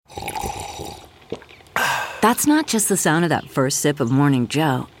That's not just the sound of that first sip of Morning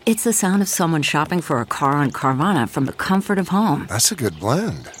Joe. It's the sound of someone shopping for a car on Carvana from the comfort of home. That's a good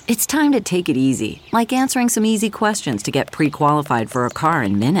blend. It's time to take it easy, like answering some easy questions to get pre-qualified for a car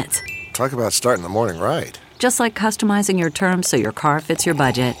in minutes. Talk about starting the morning right. Just like customizing your terms so your car fits your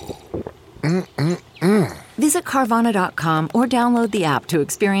budget. Visit Carvana.com or download the app to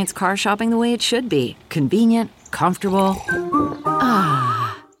experience car shopping the way it should be. Convenient, comfortable.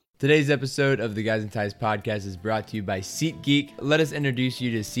 Today's episode of the Guys and Ties podcast is brought to you by SeatGeek. Let us introduce you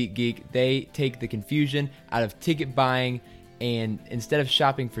to SeatGeek. They take the confusion out of ticket buying, and instead of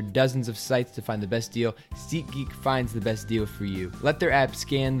shopping for dozens of sites to find the best deal, SeatGeek finds the best deal for you. Let their app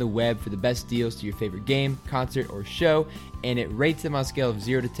scan the web for the best deals to your favorite game, concert, or show, and it rates them on a scale of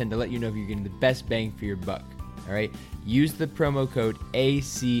 0 to 10 to let you know if you're getting the best bang for your buck. All right, use the promo code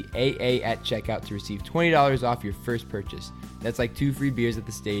ACAA at checkout to receive $20 off your first purchase. That's like 2 free beers at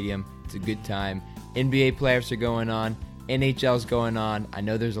the stadium. It's a good time. NBA playoffs are going on. NHL's going on. I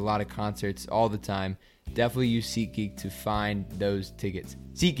know there's a lot of concerts all the time. Definitely use SeatGeek to find those tickets.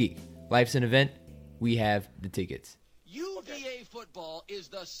 SeatGeek, life's an event. We have the tickets. UVA football is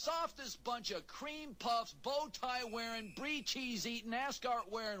the softest bunch of cream puffs, bow tie wearing, brie cheese eating,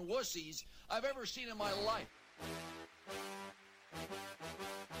 ascot wearing wussies I've ever seen in my life.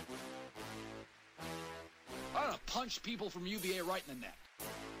 I'm gonna punch people from UVA right in the neck.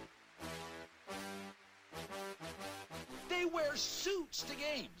 They wear suits to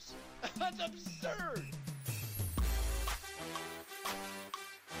games. That's absurd.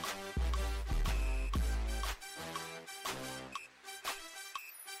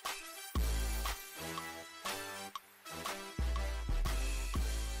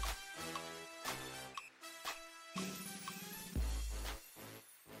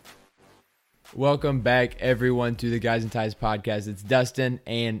 Welcome back, everyone, to the Guys and Ties podcast. It's Dustin,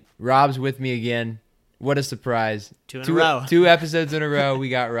 and Rob's with me again. What a surprise. Two in a row. 2 episodes in a row, we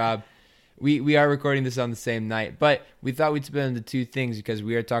got Rob. We are recording this on the same night, but we thought we'd split into 2 things because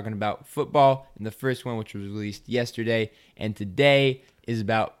we are talking about football in the first one, which was released yesterday, and today is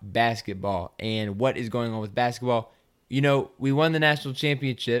about basketball and what is going on with basketball. You know, we won the national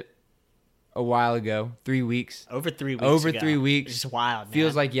championship a while ago, 3 weeks. Over 3 weeks Over ago. 3 weeks. It's wild, man.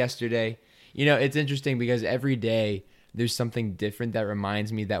 Feels like yesterday. You know, it's interesting because every day there's something different that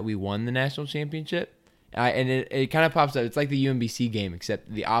reminds me that we won the national championship. And it kind of pops up. It's like the UMBC game,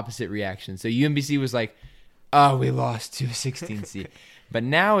 except the opposite reaction. So UMBC was like, oh, we lost to a 16 seed. But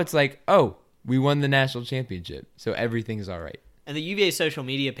now it's like, oh, we won the national championship. So everything's all right. And the UVA social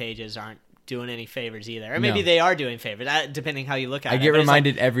media pages aren't doing any favors either. Or maybe they are doing favors, depending how you look at it. I get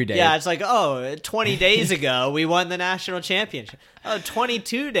reminded every day. Yeah, it's like, oh, 20 days ago, we won the national championship. Oh,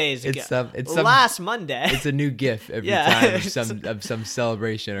 22 days ago. Last Monday. It's a new GIF every time of some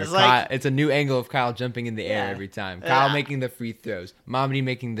celebration. Or it's a new angle of Kyle jumping in the air every time. Kyle making the free throws. Mamadi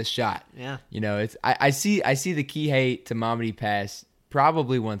making the shot. Yeah. You know, I see the Kihei to Mamadi pass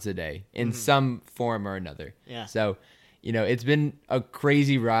probably once a day in some form or another. Yeah. So, you know, it's been a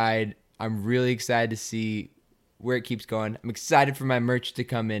crazy ride. I'm really excited to see where it keeps going. I'm excited for my merch to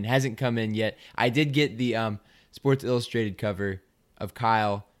come in. Hasn't come in yet. I did get the Sports Illustrated cover of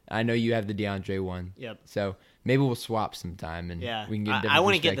Kyle. I know you have the DeAndre one. Yep. So maybe we'll swap sometime and we can get I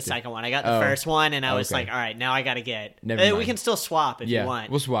want to get the second one. I got the first one, and I was like, all right, now I got to get. We can still swap if you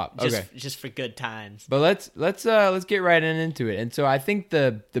want. We'll swap. Just for good times. But let's get right into it. And so I think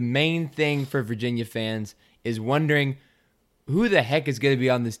the main thing for Virginia fans is wondering who the heck is going to be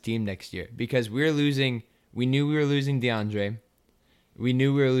on this team next year? Because we knew we were losing DeAndre. We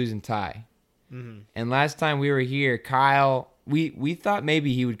knew we were losing Ty. Mm-hmm. And last time we were here, Kyle, we thought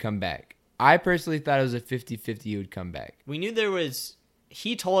maybe he would come back. I personally thought it was a 50-50 he would come back. We knew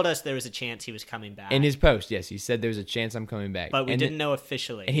he told us there was a chance he was coming back. In his post, yes, he said there was a chance I'm coming back. But we didn't know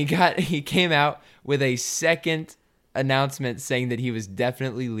officially. And he came out with a second announcement saying that he was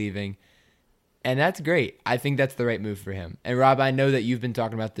definitely leaving. And that's great. I think that's the right move for him. And Rob, I know that you've been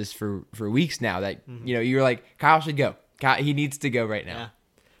talking about this for weeks now. That you know, you're like, Kyle should go. He needs to go right now. Yeah.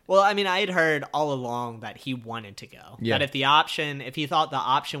 Well, I mean, I had heard all along that he wanted to go. Yeah. That if he thought the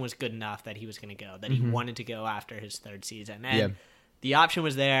option was good enough, that he was going to go. That he wanted to go after his 3rd season. And the option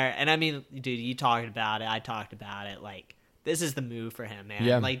was there. And I mean, dude, you talked about it. I talked about it. Like, this is the move for him, man.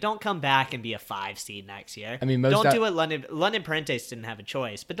 Yeah. Like, don't come back and be a 5 seed next year. I mean, don't do it. London Parentes didn't have a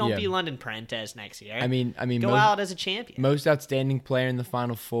choice, but don't be London Parentes next year. I mean, go out as a champion. Most outstanding player in the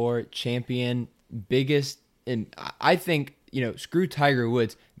Final Four, champion, biggest, and I think, you know, screw Tiger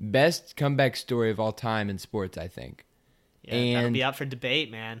Woods, best comeback story of all time in sports, I think. Yeah, and that'll be up for debate,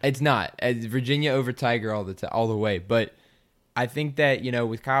 man. It's not. It's Virginia over Tiger all the way, but I think that, you know,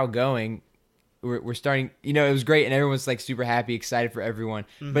 with Kyle going, we're starting, it was great and everyone's like super happy, excited for everyone.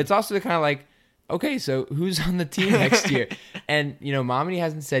 But it's also kind of like, okay, so who's on the team next year? And, Mamadi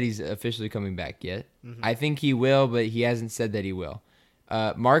hasn't said he's officially coming back yet. I think he will, but he hasn't said that he will.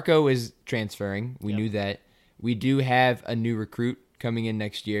 Marco is transferring. We knew that. We do have a new recruit coming in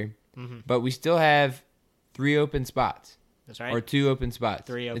next year, but we still have 3 open spots. That's right. Or 2 open spots.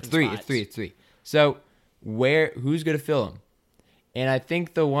 3 open spots. spots. It's 3. So who's going to fill them? And I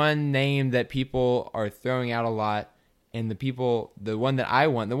think the one name that people are throwing out a lot, and the one that I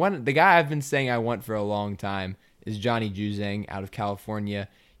want, the guy I've been saying I want for a long time is Johnny Juzang out of California.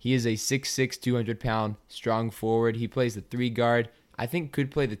 He is a 6'6", 200-pound strong forward. He plays the 3 guard. I think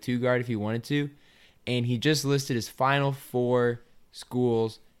could play the 2 guard if he wanted to. And he just listed his final 4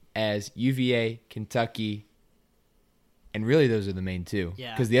 schools as UVA, Kentucky, and really those are the main 2.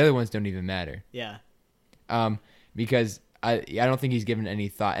 Yeah. Because the other ones don't even matter. Yeah. Because I don't think he's given any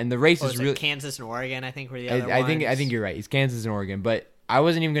thought. And the race is really Kansas and Oregon, I think, were the other I ones. think you're right. It's Kansas and Oregon, but I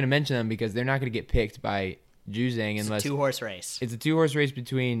wasn't even going to mention them because they're not going to get picked by Juzang unless It's a 2-horse race. It's a 2-horse race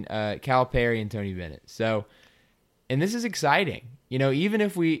between Calipari and Tony Bennett. So, and this is exciting. Even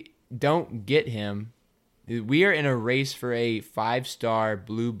if we don't get him, we are in a race for a 5-star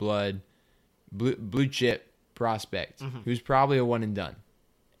blue chip prospect who's probably a one and done.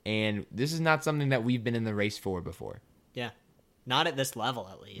 And this is not something that we've been in the race for before. Yeah. Not at this level,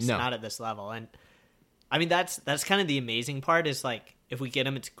 at least. No. Not at this level. And I mean, that's kind of the amazing part is like, if we get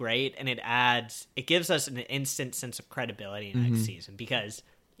him, it's great. And it gives us an instant sense of credibility next season because,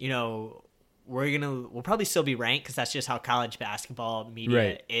 we'll probably still be ranked because that's just how college basketball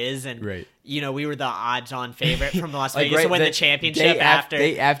media is. And, we were the odds-on favorite from Las Vegas to win the championship after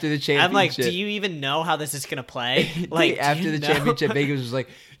the championship. I'm like, do you even know how this is going to play? Like, after the championship, Vegas was like,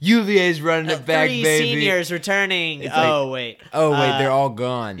 UVA's running it back, 3 baby. seniors returning. It's wait, they're all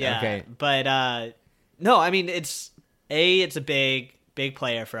gone. Yeah, okay. But no, I mean, it's a big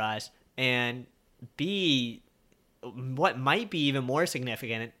player for us, and B, what might be even more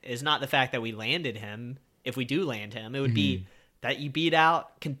significant is not the fact that we landed him. If we do land him, it would be that you beat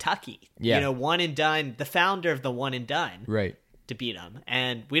out Kentucky. Yeah. One and done, the founder of the one and done. Right. To beat him.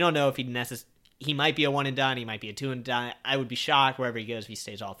 And we don't know if he might be a one and done, he might be a 2 and done. I would be shocked wherever he goes if he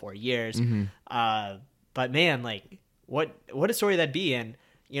stays all 4 years. But man, like what a story that'd be. And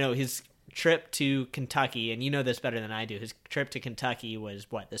his trip to Kentucky, and you know this better than I do. His trip to Kentucky was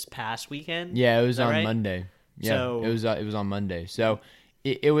this past weekend? Yeah, it was on right? Monday. Yeah, So, it was on Monday. So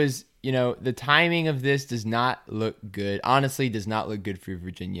it was, the timing of this does not look good. Honestly, does not look good for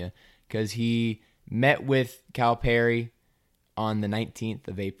Virginia because he met with Calipari on the 19th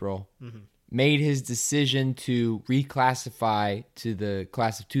of April, made his decision to reclassify to the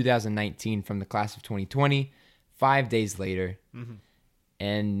class of 2019 from the class of 2020 5 days later.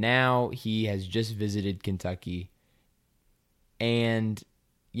 And now he has just visited Kentucky. And,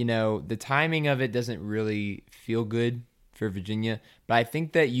 the timing of it doesn't really feel good for Virginia. But I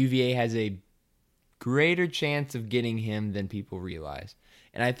think that UVA has a greater chance of getting him than people realize.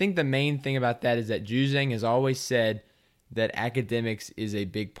 And I think the main thing about that is that Juzang has always said that academics is a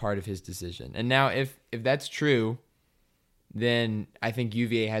big part of his decision. And now if that's true, then I think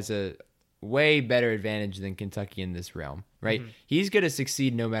UVA has a way better advantage than Kentucky in this realm, right? He's going to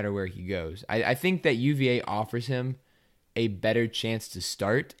succeed no matter where he goes. I think that UVA offers him a better chance to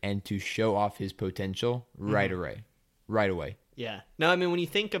start and to show off his potential right away. Yeah. No, I mean, when you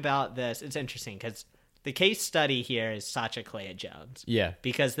think about this, it's interesting because the case study here is Sacha Klaya-Jones. Yeah.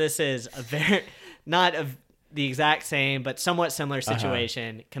 Because this is a very, not of the exact same, but somewhat similar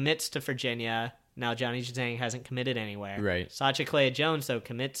situation. Commits to Virginia. Now, Johnny Juzang hasn't committed anywhere. Right. Sacha Klaya-Jones, though,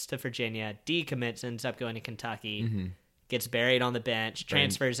 commits to Virginia, decommits, ends up going to Kentucky, gets buried on the bench,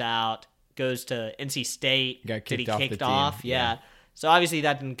 transfers out, goes to NC State. Got Did he kicked off the kicked team. off? Yeah. Yeah. So obviously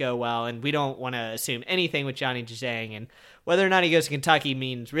that didn't go well, and we don't want to assume anything with Johnny Juzang. And whether or not he goes to Kentucky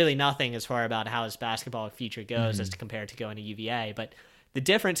means really nothing as far about how his basketball future goes as compared to going to UVA. But the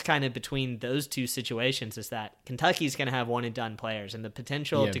difference kind of between those two situations is that Kentucky's going to have one and done players, and the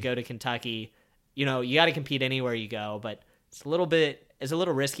potential to go to Kentucky, you got to compete anywhere you go, but it's a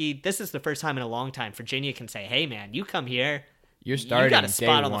little risky. This is the first time in a long time Virginia can say, "Hey man, you come here. You're starting. You got a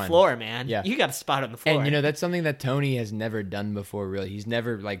spot on the floor, man. Yeah. You got a spot on the floor." And that's something that Tony has never done before. Really, he's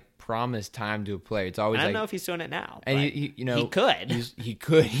never promised time to a player. It's always I don't know if he's doing it now. And but he could. He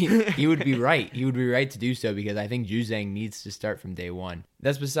could. He would be right. He would be right to do so because I think Juzang needs to start from day one.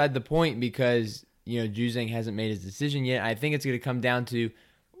 That's beside the point because Juzang hasn't made his decision yet. I think it's going to come down to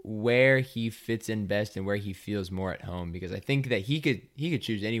where he fits in best and where he feels more at home because I think that he could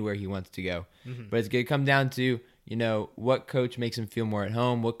choose anywhere he wants to go. But it's going to come down to what coach makes him feel more at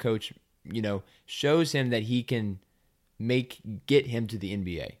home, what coach shows him that he can get him to the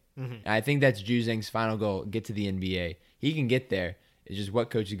NBA. And I think that's Juzang's final goal, get to the NBA. He can get there. It's just what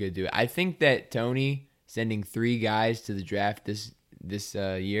coach is going to do. I think that Tony sending 3 guys to the draft this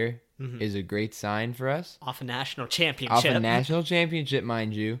year is a great sign for us. Off a national championship.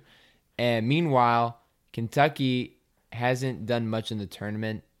 Mind you. And meanwhile, Kentucky hasn't done much in the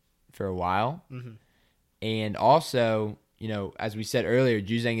tournament for a while. And also, as we said earlier,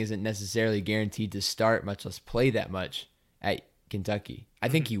 Juzang isn't necessarily guaranteed to start, much less play that much at Kentucky. I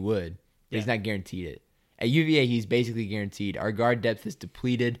think he would, but he's not guaranteed it. At UVA, he's basically guaranteed. Our guard depth is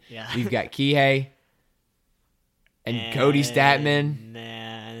depleted. Yeah. We've got Kihei and Cody Statman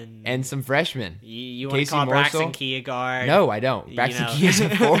and some freshmen. You want to call Braxton Key a guard? No, I don't. Braxton Key is a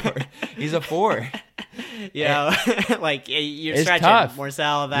 4. He's a 4. Like you're it's stretching. tough.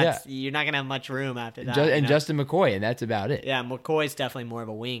 Morcell, you're not going to have much room after that. And Justin McCoy, and that's about it. Yeah, McCoy's definitely more of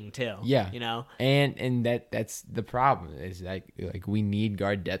a wing, too. Yeah. And that's the problem. Is like we need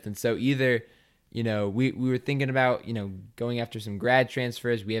guard depth. And so either, we were thinking about, going after some grad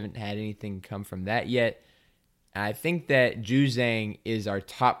transfers. We haven't had anything come from that yet. I think that Juzang is our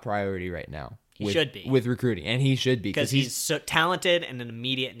top priority right now. He should be. With recruiting, and he should be. Because he's so talented and an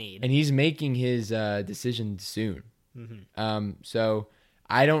immediate need. And he's making his decision soon. So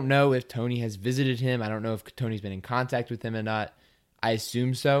I don't know if Tony has visited him. I don't know if Tony's been in contact with him or not. I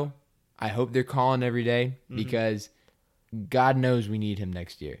assume so. I hope they're calling every day because God knows we need him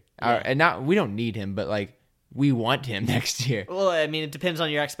next year. We don't need him, but we want him next year. Well, I mean, it depends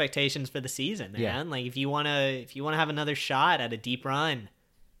on your expectations for the season, man. Yeah. Like if you want to have another shot at a deep run,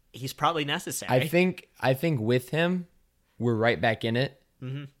 he's probably necessary. I think with him, we're right back in it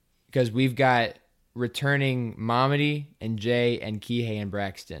because we've got returning Mamadi and Jay and Kihei and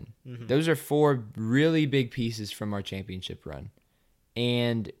Braxton. Those are 4 really big pieces from our championship run.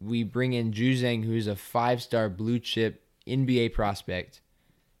 And we bring in Juzang, who's a 5-star blue chip NBA prospect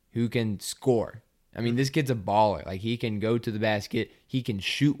who can score. I mean, this kid's a baller. Like, he can go to the basket. He can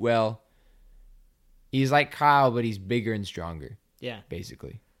shoot well. He's like Kyle, but he's bigger and stronger. Yeah.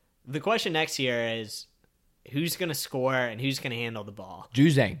 Basically. The question next year is who's going to score and who's going to handle the ball?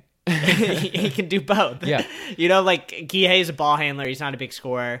 Juzang. He can do both. Yeah. Kihei's a ball handler. He's not a big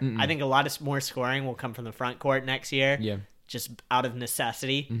scorer. I think a lot of more scoring will come from the front court next year. Yeah. Just out of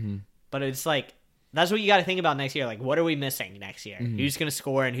necessity. But it's that's what you got to think about next year. Like, what are we missing next year? Who's going to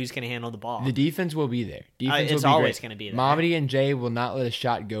score and who's going to handle the ball? The defense will be there. It's always going to be there. Mamadi and Jay will not let a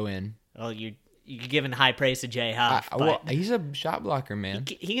shot go in. Well, you're giving high praise to Jay Huff. He's a shot blocker, man.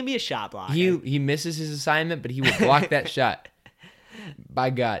 He can be a shot blocker. He misses his assignment, but he will block that shot.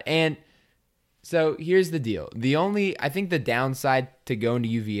 By God. And so here's the deal. I think the downside to going to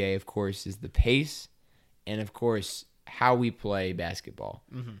UVA, of course, is the pace and, of course, how we play basketball.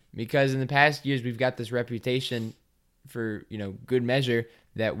 Because in the past years, we've got this reputation for, good measure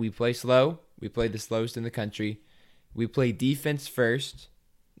that we play slow. We play the slowest in the country. We play defense first.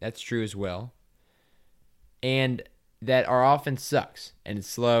 That's true as well. And that our offense sucks and it's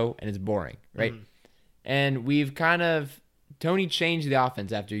slow and it's boring, right? And we've Tony changed the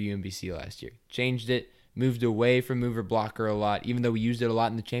offense after UMBC last year. Changed it, moved away from mover blocker a lot, even though we used it a lot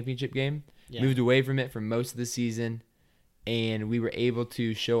in the championship game. Yeah. Moved away from it for most of the season, and we were able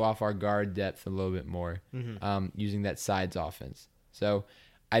to show off our guard depth a little bit more using that sides offense. So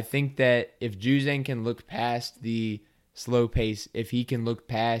I think that if Juzang can look past the slow pace, if he can look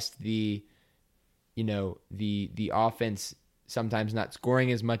past the offense sometimes not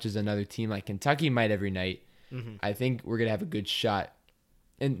scoring as much as another team like Kentucky might every night, I think we're going to have a good shot.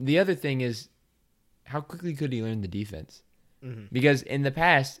 And the other thing is, how quickly could he learn the defense? Because in the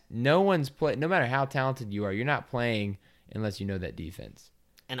past, no matter how talented you are, you're not playing unless you know that defense.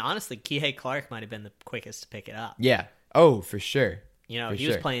 And honestly, Kihei Clark might have been the quickest to pick it up. Yeah. Oh, for sure. He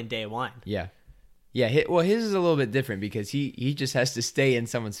was playing day one. Yeah. Yeah, his is a little bit different because he just has to stay in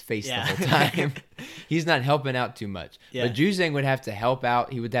someone's face the whole time. He's not helping out too much. Yeah. But Juzang would have to help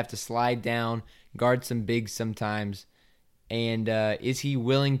out. He would have to slide down, guard some bigs sometimes. And is he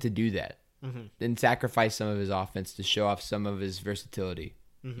willing to do that? And sacrifice some of his offense to show off some of his versatility?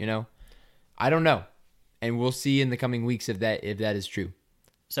 I don't know. And we'll see in the coming weeks if that is true.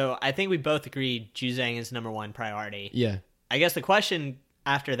 So I think we both agree Juzang is number one priority. Yeah. I guess the question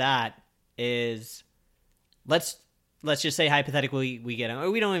after that is, let's just say hypothetically we get him. Or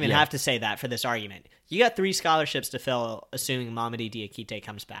we don't even have to say that for this argument. You got 3 scholarships to fill, assuming Mamadi Diakite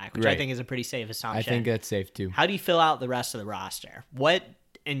comes back, which I think is a pretty safe assumption. I think that's safe too. How do you fill out the rest of the roster? What,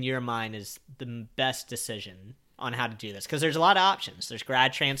 in your mind, is the best decision on how to do this? Because there's a lot of options. There's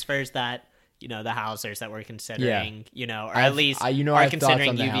grad transfers that, the Hausers that we're considering, or at least are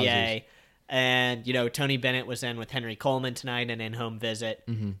considering UVA. And, Tony Bennett was in with Henry Coleman tonight, an in-home visit.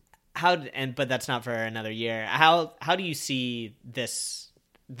 Mm-hmm. But that's not for another year. How do you see this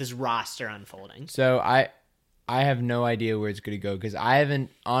roster unfolding? So I have no idea where it's going to go because I haven't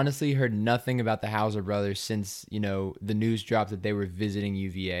honestly heard nothing about the Hauser brothers since, the news dropped that they were visiting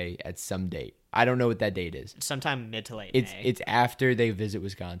UVA at some date. I don't know what that date is. Sometime mid to late It's May. It's after they visit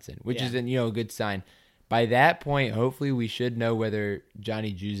Wisconsin, which Yeah. is a good sign. By that point, hopefully we should know whether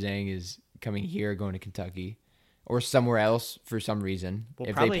Johnny Juzang is coming here or going to Kentucky or somewhere else for some reason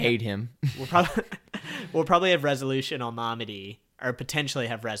if they paid him. We'll probably have resolution on Mamadi, or potentially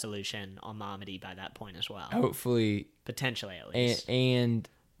have resolution on Mamadi by that point as well. Hopefully. Potentially, at least.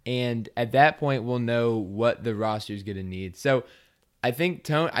 And at that point we'll know what the roster is going to need. So I think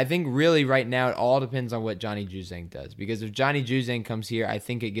really right now it all depends on what Johnny Juzang does. Because if Johnny Juzang comes here, I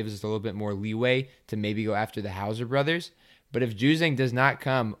think it gives us a little bit more leeway to maybe go after the Hauser brothers. But if Juzang does not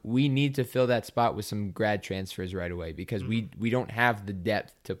come, we need to fill that spot with some grad transfers right away because we don't have the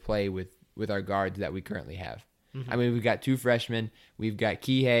depth to play with our guards that we currently have. I mean, we've got 2 freshmen. We've got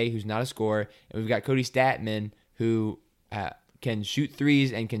Kihei, who's not a scorer, and we've got Cody Statman, who can shoot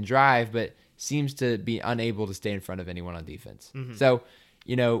threes and can drive, but seems to be unable to stay in front of anyone on defense. So,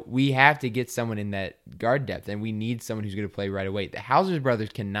 we have to get someone in that guard depth, and we need someone who's going to play right away. The Hauser brothers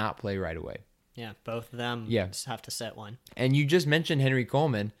cannot play right away. Yeah, both of them just have to set one. And you just mentioned Henry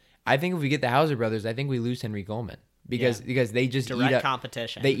Coleman. I think if we get the Hauser brothers, I think we lose Henry Coleman because they just direct eat up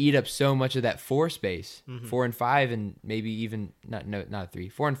competition. They eat up so much of that 4 space, 4 and 5, and maybe even not 3,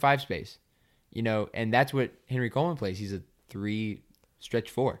 4 and 5 space. And that's what Henry Coleman plays. He's a 3 stretch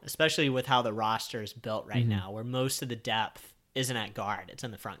 4. Especially with how the roster is built right now, where most of the depth isn't at guard; it's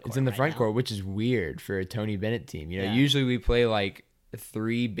in the front court. It's in the front now. court, which is weird for a Tony Bennett team. Usually we play like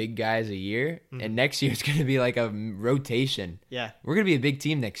 3 big guys a year, and next year it's going to be like a rotation. Yeah, we're going to be a big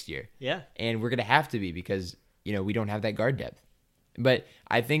team next year. Yeah, and we're going to have to be because we don't have that guard depth. But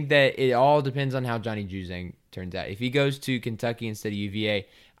I think that it all depends on how Johnny Juzang turns out. If he goes to Kentucky instead of UVA,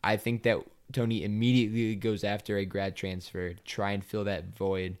 I think that Tony immediately goes after a grad transfer, try and fill that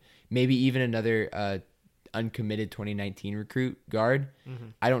void. Maybe even another uncommitted 2019 recruit guard.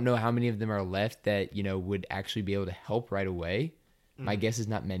 I don't know how many of them are left that would actually be able to help right away. My guess is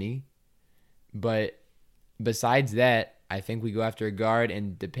not many. But besides that, I think we go after a guard,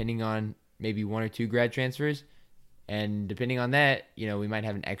 and depending on maybe 1 or 2 grad transfers, and depending on that, we might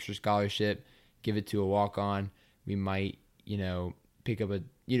have an extra scholarship, give it to a walk-on. We might, pick up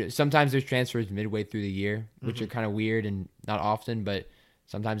sometimes there's transfers midway through the year, which are kind of weird and not often, but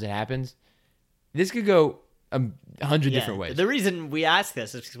sometimes it happens. This could go 100 different ways. The reason we ask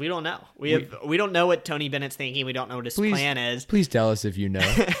this is because we don't know. We don't know what Tony Bennett's thinking. We don't know what his plan is. Please tell us if you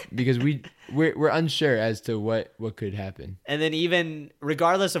know, because we're unsure as to what could happen. And then even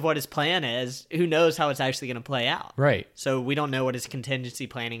regardless of what his plan is, who knows how it's actually going to play out? Right. So we don't know what his contingency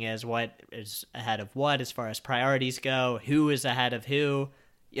planning is, what is ahead of what as far as priorities go, who is ahead of who.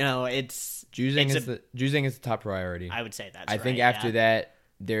 It's Juzang is the top priority. I would say that's I think after that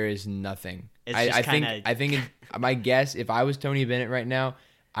there is nothing. I think my guess, if I was Tony Bennett right now,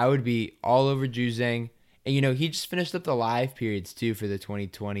 I would be all over Juzang. And he just finished up the live periods too for the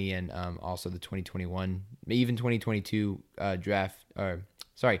 2020 and also the 2021, even 2022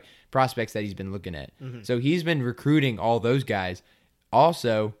 prospects that he's been looking at. So he's been recruiting all those guys,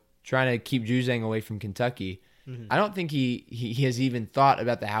 also trying to keep Juzang away from Kentucky. I don't think he has even thought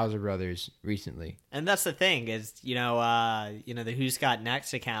about the Hauser brothers recently. And that's the thing is, the Who's Got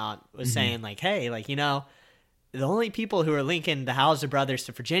Next account was saying like, hey, the only people who are linking the Hauser brothers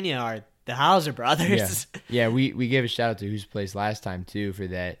to Virginia are the Hauser brothers. Yeah, we gave a shout out to Who's Place last time too for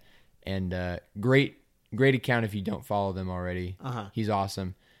that. And great account if you don't follow them already. He's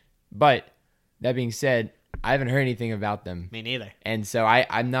awesome. But that being said, I haven't heard anything about them. Me neither. And so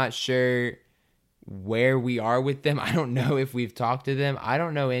I'm not sure where we are with them. I don't know if we've talked to them. I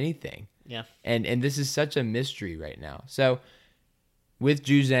don't know anything. Yeah. And this is such a mystery right now. So with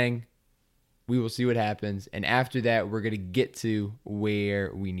Juzang, we will see what happens. And after that, we're going to get to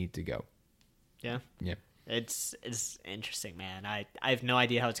where we need to go. Yeah. Yeah. It's interesting, man. I have no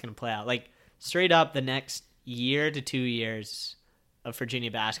idea how it's going to play out. Like, straight up, the next year to 2 years of Virginia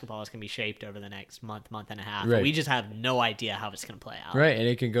basketball is going to be shaped over the next month and a half. Right. We just have no idea how it's going to play out. Right, and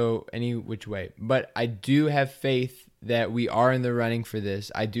it can go any which way. But I do have faith that we are in the running for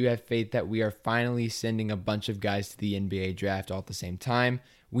this. I do have faith that we are finally sending a bunch of guys to the NBA draft all at the same time.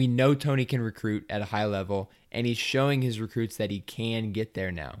 We know Tony can recruit at a high level, and he's showing his recruits that he can get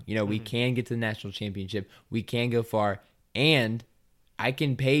there now. We can get to the national championship. We can go far, and I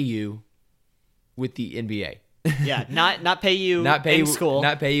can pay you with the NBA. Yeah, not pay you in school.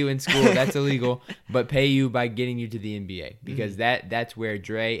 Not pay you in school. That's illegal. But pay you by getting you to the NBA because that's where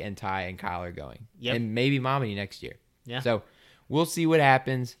Dre and Ty and Kyle are going. Yep. And maybe Mommy next year. Yeah. So we'll see what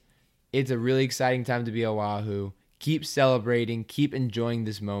happens. It's a really exciting time to be a Wahoo. Keep celebrating. Keep enjoying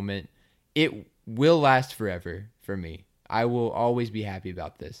this moment. It will last forever for me. I will always be happy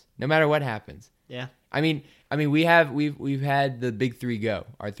about this, no matter what happens. Yeah. I mean, we've had the big three go,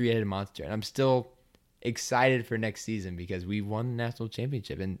 our three-headed monster, and I'm still excited for next season because we won the national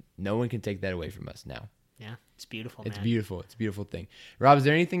championship, and no one can take that away from us now. Yeah, it's beautiful. It's man. beautiful. It's a beautiful thing. Rob, is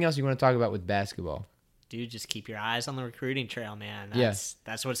there anything else you want to talk about with basketball? Dude, just keep your eyes on the recruiting trail, man. Yes,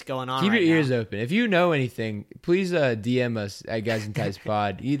 that's what's going on. Keep right your ears now. open. If you know anything, please DM us at Guys and Ties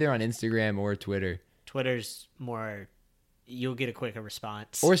Pod, either on Instagram or Twitter. Twitter's more. You'll get a quicker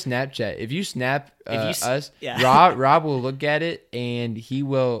response. Or Snapchat. If you snap us, yeah. Rob will look at it and he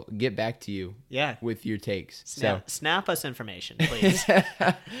will get back to you. Yeah. With your takes. Snap us information, please.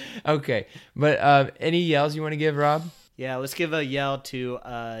 Okay, but any yells you want to give, Rob? Yeah, let's give a yell to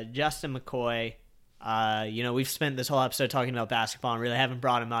Justin McCoy. We've spent this whole episode talking about basketball and really haven't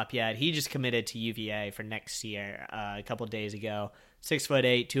brought him up yet. He just committed to UVA for next year a couple days ago.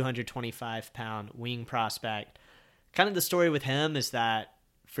 6'8", 225-pound wing prospect. Kind of the story with him is that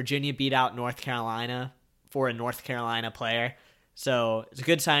Virginia beat out North Carolina for a North Carolina player. So it's a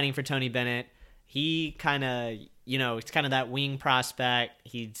good signing for Tony Bennett. He kind of, it's kind of that wing prospect.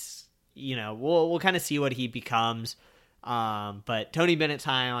 He's, we'll kind of see what he becomes. But Tony Bennett's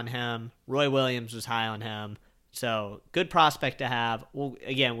high on him. Roy Williams was high on him. So good prospect to have. We'll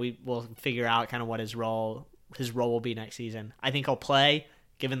figure out kind of what his role will be next season. I think he'll play,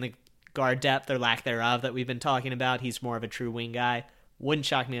 given the guard depth or lack thereof that we've been talking about. He's more of a true wing guy. Wouldn't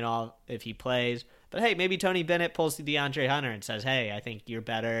shock me at all if he plays. But hey, maybe Tony Bennett pulls the DeAndre Hunter and says, hey, I think you're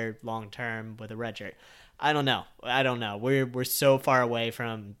better long-term with a redshirt. I don't know. We're so far away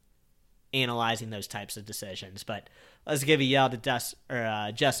from analyzing those types of decisions. But let's give a yell to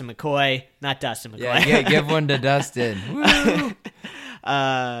Justin McCoy. Not Dustin McCoy. Yeah, give one to Dustin. Woo!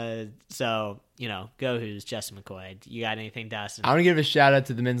 Go Who's, Justin McCoy. You got anything, Dustin? I want to give a shout out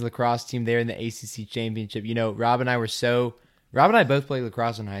to the men's lacrosse team there in the ACC championship. Rob and I both played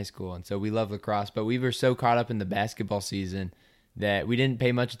lacrosse in high school, and so we love lacrosse, but we were so caught up in the basketball season that we didn't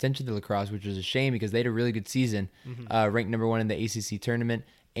pay much attention to lacrosse, which was a shame because they had a really good season, ranked number 1 in the ACC tournament,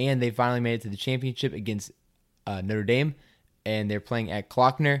 and they finally made it to the championship against Notre Dame, and they're playing at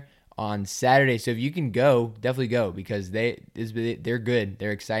Klockner on Saturday. So if you can go, definitely go because they're good.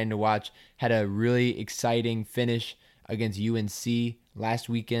 They're exciting to watch. Had a really exciting finish against UNC last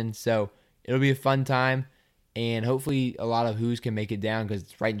weekend. So it'll be a fun time, and hopefully a lot of Who's can make it down because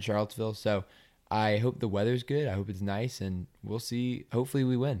it's right in Charlottesville. So I hope the weather's good. I hope it's nice, and we'll see. Hopefully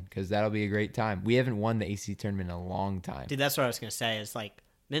we win because that'll be a great time. We haven't won the ACC tournament in a long time. Dude, that's what I was going to say is like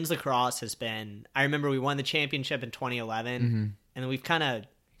men's lacrosse has been – I remember we won the championship in 2011, and then we've kind of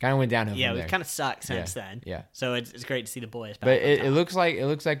 – went downhill. Yeah, from we've there. kind of sucked since then. Yeah. So it's great to see the boys back. But it looks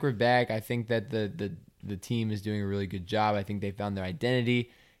like we're back. I think that the team is doing a really good job. I think they found their identity,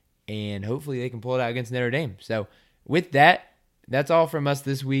 and hopefully they can pull it out against Notre Dame. So with that, that's all from us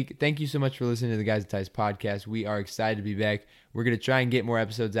this week. Thank you so much for listening to the Guys and Ties podcast. We are excited to be back. We're going to try and get more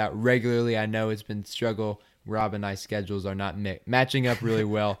episodes out regularly. I know it's been a struggle. Rob and I's schedules are not matching up really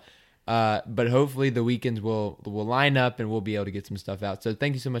well. But hopefully the weekends will line up and we'll be able to get some stuff out. So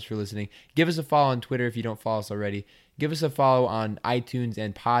thank you so much for listening. Give us a follow on Twitter if you don't follow us already. Give us a follow on iTunes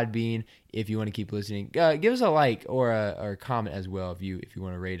and Podbean if you want to keep listening. Give us a like or a comment as well if you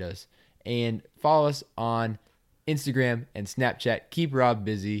want to rate us. And follow us on Instagram and Snapchat. Keep Rob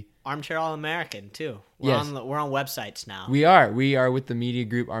busy. Armchair All-American too. We're on websites now. We are with the media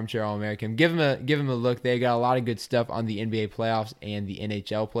group Armchair All-American. Give them a look. They got a lot of good stuff on the NBA playoffs and the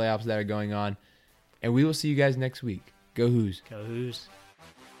NHL playoffs that are going on. And we will see you guys next week. Go Who's. Go Who's.